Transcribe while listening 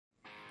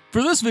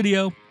For this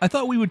video, I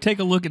thought we would take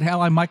a look at how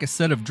I mic a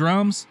set of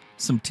drums,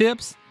 some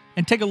tips,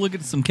 and take a look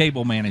at some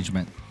cable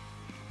management.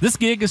 This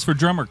gig is for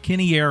drummer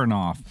Kenny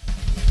Aronoff.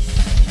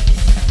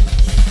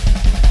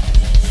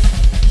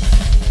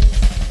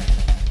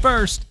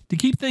 First, to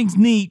keep things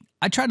neat,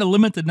 I try to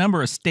limit the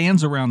number of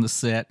stands around the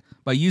set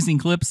by using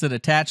clips that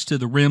attach to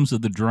the rims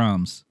of the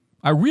drums.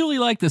 I really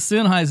like the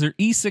Sennheiser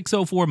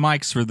E604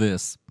 mics for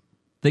this.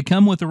 They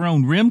come with their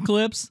own rim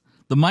clips,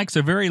 the mics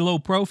are very low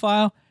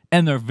profile,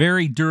 and they're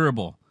very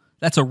durable.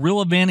 That's a real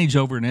advantage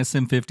over an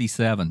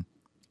SM57.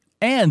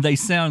 And they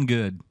sound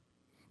good.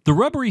 The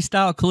rubbery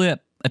style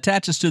clip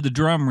attaches to the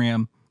drum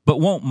rim, but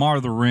won't mar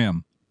the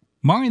rim.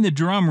 Marring the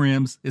drum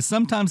rims is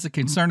sometimes a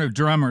concern of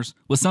drummers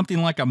with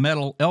something like a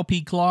metal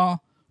LP claw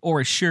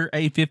or a Shure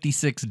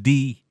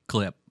A56D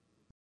clip.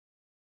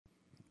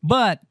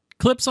 But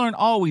clips aren't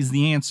always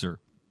the answer.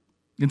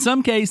 In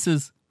some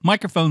cases,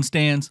 microphone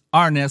stands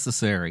are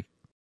necessary.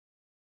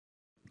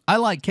 I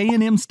like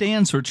K&M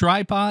stands for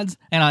tripods,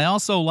 and I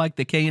also like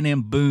the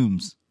K&M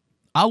booms.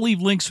 I'll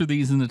leave links for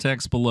these in the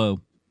text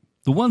below.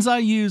 The ones I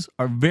use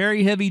are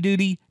very heavy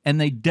duty, and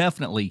they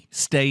definitely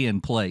stay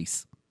in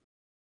place.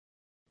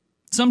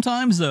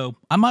 Sometimes, though,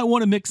 I might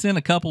want to mix in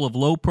a couple of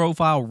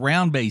low-profile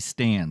round bass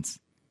stands.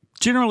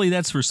 Generally,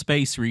 that's for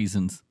space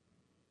reasons.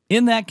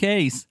 In that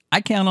case,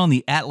 I count on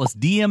the Atlas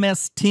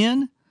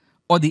DMS-10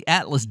 or the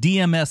Atlas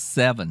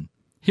DMS-7.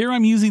 Here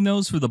I'm using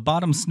those for the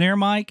bottom snare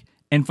mic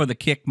and for the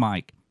kick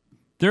mic.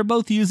 They're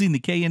both using the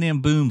K&M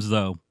booms,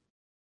 though.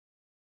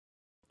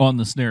 On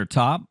the snare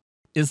top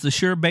is the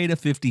Shure Beta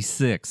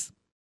 56.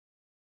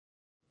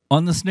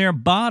 On the snare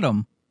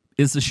bottom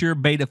is the Shure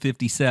Beta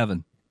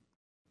 57.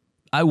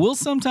 I will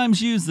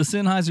sometimes use the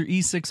Sennheiser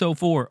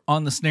E604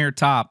 on the snare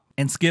top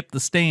and skip the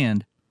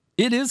stand.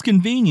 It is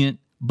convenient,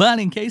 but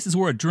in cases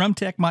where a drum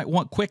tech might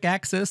want quick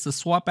access to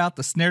swap out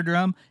the snare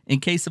drum in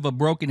case of a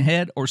broken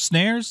head or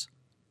snares,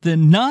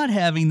 then not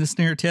having the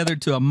snare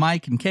tethered to a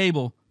mic and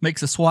cable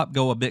makes a swap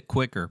go a bit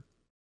quicker.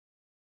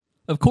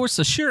 Of course,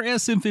 the Shure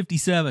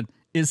SM57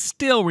 is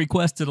still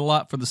requested a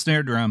lot for the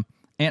snare drum,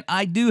 and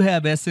I do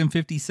have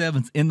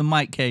SM57s in the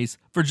mic case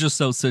for just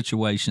those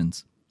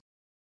situations.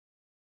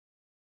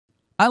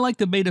 I like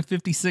the Beta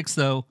 56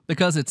 though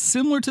because it's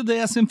similar to the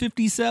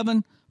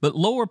SM57 but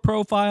lower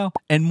profile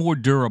and more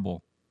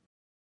durable.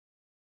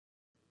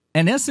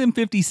 An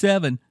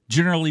SM57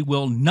 generally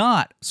will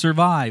not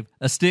survive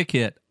a stick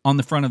hit on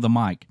the front of the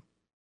mic.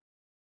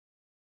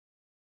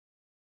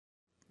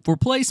 For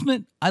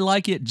placement, I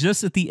like it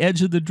just at the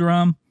edge of the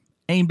drum,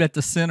 aimed at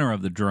the center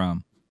of the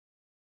drum.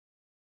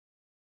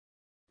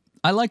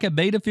 I like a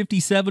Beta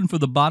 57 for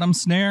the bottom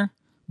snare,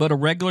 but a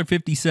regular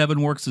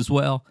 57 works as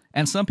well,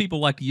 and some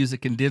people like to use a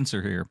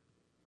condenser here.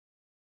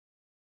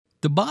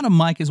 The bottom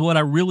mic is what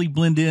I really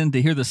blend in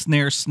to hear the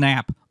snare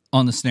snap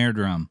on the snare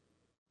drum.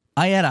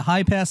 I add a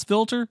high-pass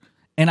filter,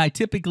 and I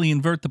typically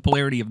invert the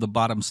polarity of the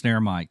bottom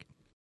snare mic.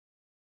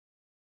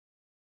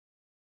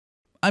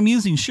 I'm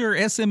using Shure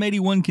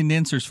SM81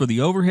 condensers for the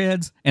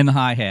overheads and the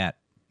hi-hat.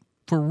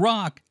 For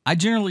rock, I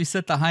generally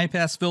set the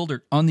high-pass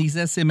filter on these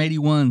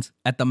SM81s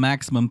at the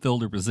maximum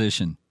filter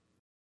position.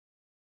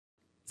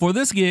 For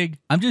this gig,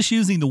 I'm just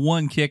using the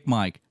one kick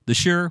mic, the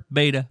Shure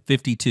Beta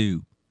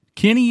 52.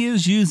 Kenny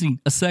is using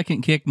a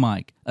second kick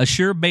mic, a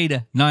Shure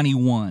Beta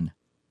 91,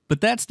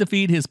 but that's to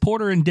feed his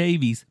Porter &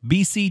 Davies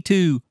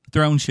BC2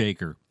 throne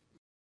shaker.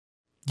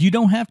 You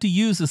don't have to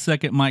use a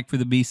second mic for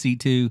the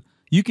BC2.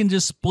 You can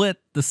just split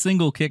the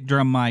single kick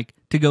drum mic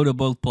to go to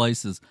both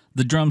places,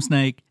 the drum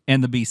snake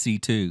and the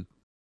BC2.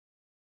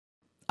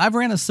 I've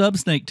ran a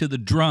subsnake to the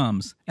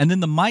drums, and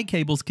then the mic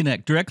cables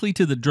connect directly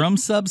to the drum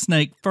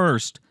subsnake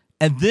first,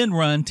 and then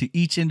run to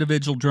each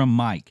individual drum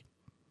mic.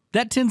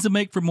 That tends to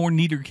make for more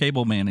neater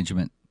cable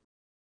management.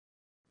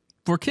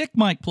 For kick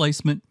mic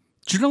placement,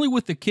 generally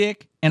with the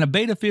kick and a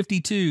Beta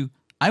 52,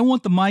 I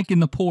want the mic in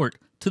the port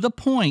to the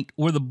point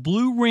where the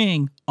blue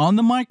ring on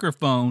the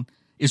microphone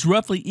is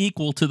roughly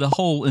equal to the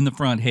hole in the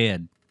front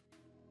head.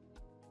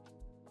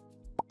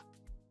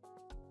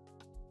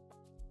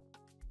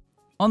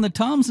 On the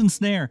toms and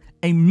snare,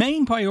 a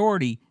main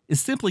priority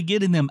is simply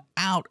getting them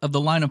out of the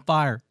line of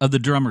fire of the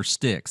drummer's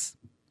sticks.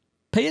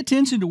 Pay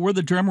attention to where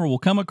the drummer will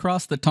come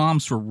across the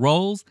toms for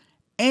rolls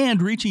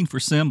and reaching for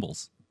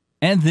cymbals.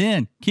 And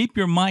then keep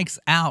your mics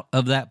out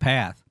of that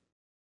path.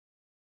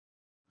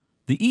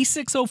 The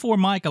E604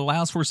 mic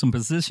allows for some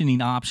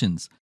positioning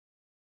options.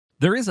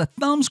 There is a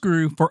thumb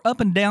screw for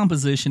up and down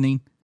positioning,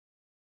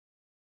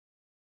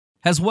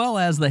 as well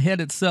as the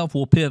head itself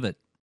will pivot.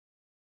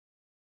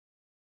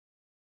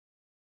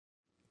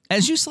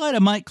 As you slide a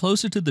mic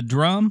closer to the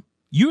drum,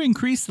 you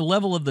increase the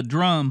level of the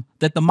drum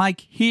that the mic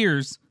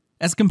hears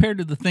as compared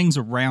to the things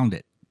around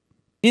it.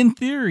 In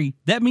theory,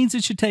 that means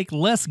it should take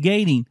less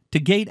gating to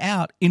gate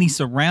out any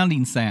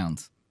surrounding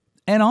sounds.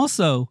 And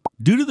also,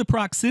 due to the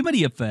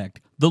proximity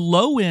effect, the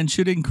low end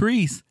should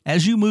increase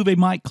as you move a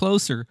mic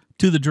closer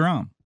to the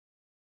drum.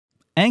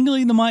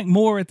 Angling the mic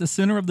more at the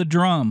center of the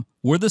drum,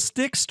 where the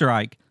sticks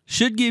strike,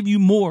 should give you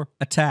more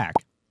attack.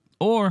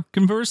 Or,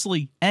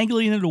 conversely,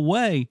 angling it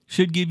away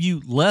should give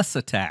you less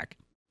attack.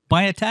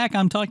 By attack,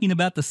 I'm talking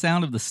about the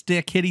sound of the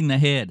stick hitting the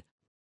head.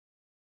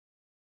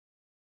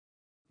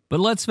 But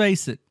let's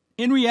face it,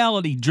 in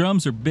reality,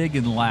 drums are big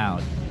and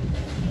loud.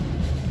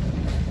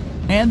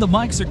 And the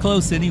mics are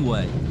close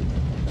anyway.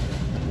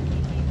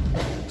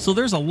 So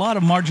there's a lot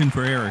of margin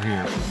for error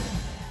here.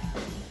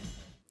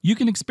 You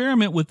can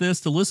experiment with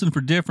this to listen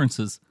for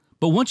differences,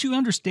 but once you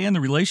understand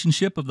the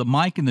relationship of the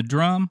mic and the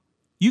drum,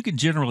 you can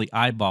generally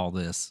eyeball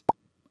this.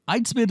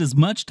 I'd spend as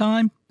much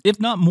time, if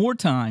not more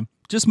time,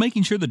 just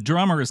making sure the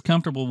drummer is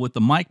comfortable with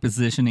the mic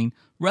positioning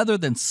rather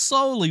than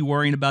solely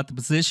worrying about the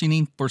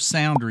positioning for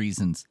sound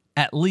reasons,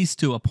 at least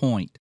to a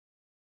point.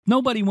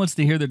 Nobody wants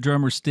to hear the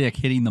drummer's stick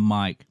hitting the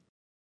mic.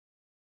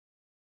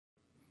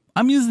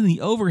 I'm using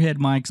the overhead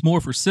mics more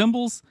for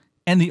cymbals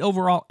and the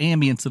overall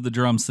ambience of the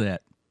drum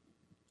set.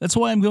 That's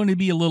why I'm going to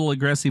be a little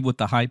aggressive with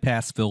the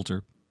high-pass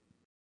filter.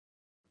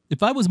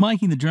 If I was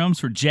miking the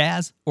drums for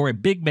jazz or a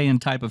big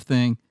band type of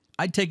thing,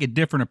 I'd take a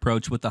different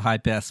approach with the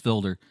high-pass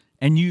filter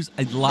and use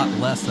a lot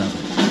less of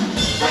it.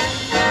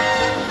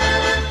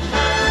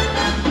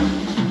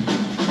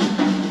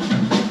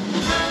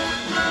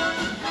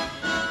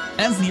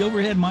 As the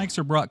overhead mics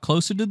are brought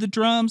closer to the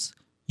drums,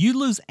 you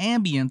lose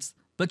ambience,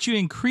 but you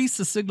increase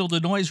the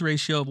signal-to-noise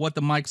ratio of what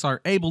the mics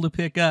are able to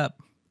pick up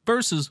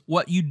versus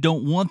what you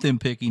don't want them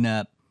picking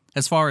up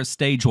as far as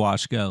stage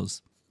wash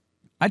goes.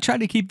 I try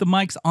to keep the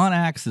mics on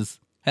axis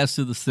as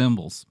to the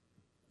cymbals.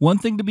 One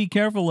thing to be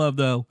careful of,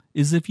 though,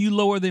 is if you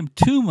lower them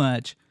too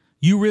much,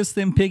 you risk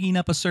them picking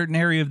up a certain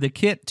area of the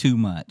kit too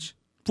much.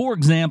 For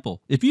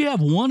example, if you have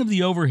one of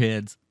the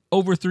overheads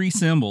over 3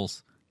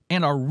 cymbals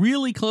and are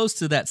really close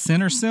to that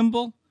center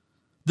cymbal,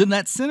 then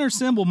that center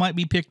cymbal might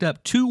be picked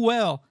up too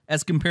well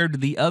as compared to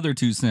the other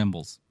 2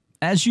 cymbals.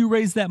 As you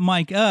raise that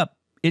mic up,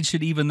 it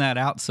should even that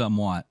out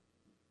somewhat.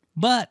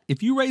 But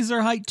if you raise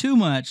their height too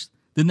much,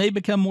 then they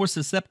become more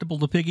susceptible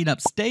to picking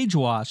up stage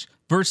wash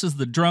versus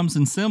the drums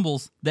and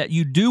cymbals that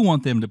you do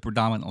want them to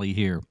predominantly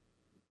hear.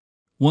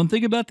 One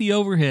thing about the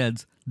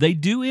overheads, they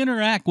do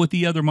interact with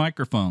the other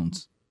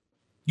microphones.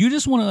 You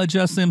just want to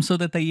adjust them so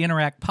that they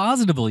interact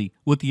positively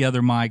with the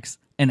other mics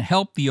and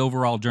help the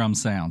overall drum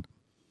sound.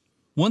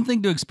 One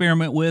thing to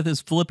experiment with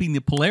is flipping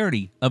the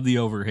polarity of the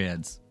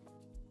overheads.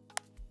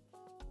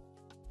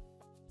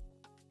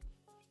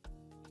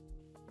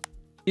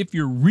 If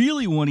you're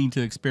really wanting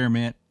to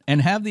experiment and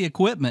have the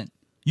equipment,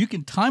 you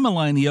can time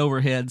align the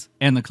overheads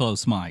and the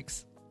close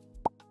mics.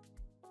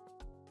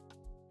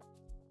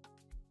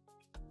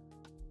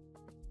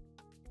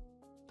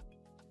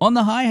 On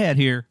the hi-hat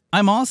here,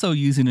 I'm also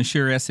using a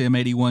Shure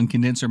SM81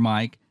 condenser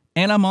mic,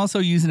 and I'm also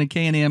using a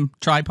K&M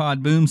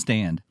tripod boom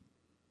stand.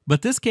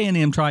 But this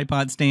K&M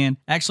tripod stand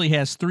actually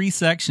has 3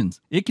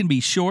 sections. It can be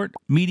short,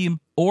 medium,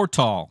 or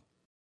tall.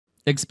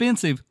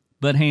 Expensive,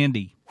 but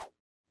handy.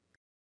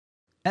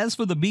 As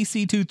for the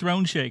BC2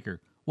 throne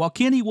shaker, while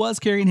Kenny was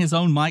carrying his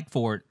own mic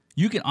for it,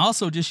 you can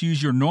also just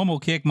use your normal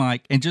kick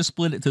mic and just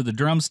split it to the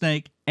drum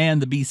snake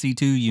and the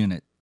BC2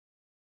 unit.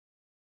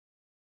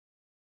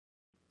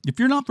 If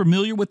you're not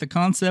familiar with the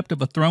concept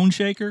of a throne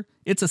shaker,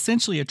 it's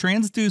essentially a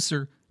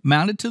transducer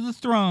mounted to the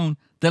throne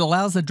that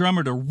allows the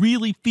drummer to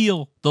really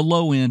feel the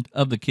low end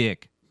of the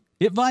kick.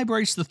 It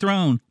vibrates the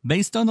throne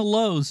based on the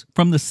lows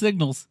from the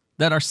signals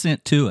that are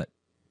sent to it.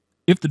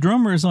 If the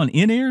drummer is on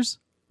in-ears,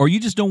 or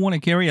you just don't want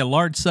to carry a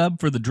large sub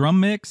for the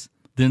drum mix,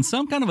 then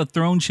some kind of a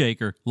throne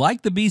shaker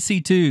like the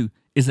BC2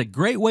 is a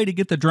great way to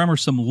get the drummer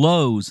some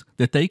lows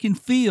that they can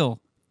feel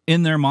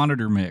in their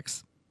monitor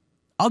mix.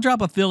 I'll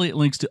drop affiliate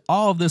links to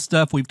all of this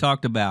stuff we've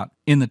talked about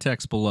in the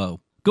text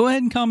below. Go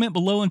ahead and comment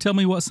below and tell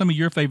me what some of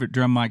your favorite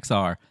drum mics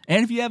are.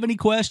 And if you have any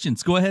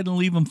questions, go ahead and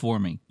leave them for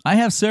me. I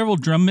have several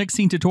drum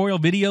mixing tutorial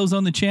videos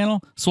on the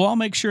channel, so I'll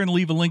make sure and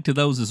leave a link to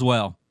those as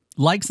well.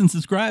 Likes and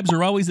subscribes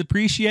are always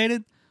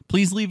appreciated.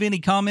 Please leave any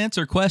comments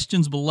or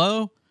questions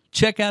below.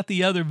 Check out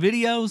the other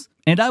videos,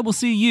 and I will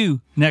see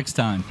you next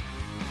time.